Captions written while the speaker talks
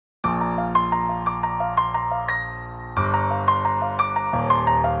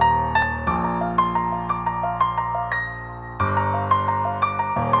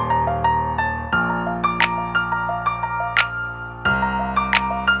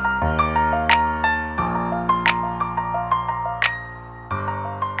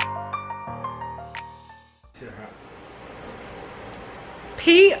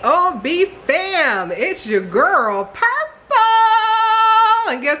BOB fam, it's your girl Purple,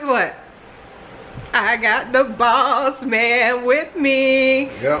 and guess what? I got the boss man with me.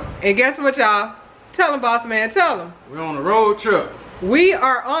 Yep. And guess what, y'all? Tell him, boss man, tell him. We're on a road trip. We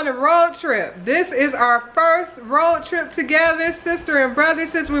are on a road trip. This is our first road trip together, sister and brother,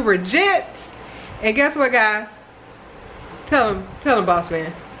 since we were gents. And guess what, guys? Tell him, boss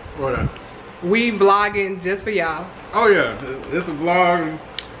man. What up? We vlogging just for y'all. Oh yeah, it's a vlog,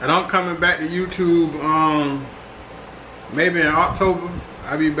 and I'm coming back to YouTube maybe in October.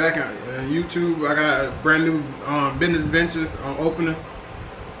 I'll be back on YouTube. I got a brand new business venture opening,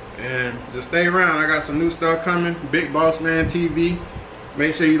 and just stay around. I got some new stuff coming. Big Boss Man TV.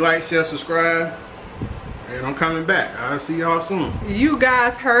 Make sure you like, share, subscribe, and I'm coming back. I'll see y'all soon. You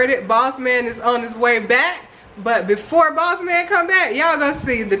guys heard it. Boss Man is on his way back. But before Boss Man come back, y'all gonna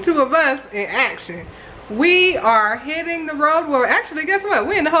see the two of us in action. We are hitting the road. Well, actually, guess what?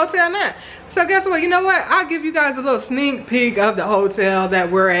 We're in the hotel now. So guess what? You know what? I'll give you guys a little sneak peek of the hotel that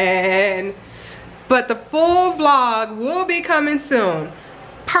we're in. But the full vlog will be coming soon.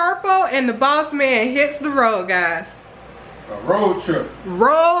 Purple and the Boss Man hits the road, guys. A road trip.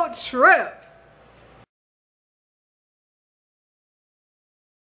 Road trip.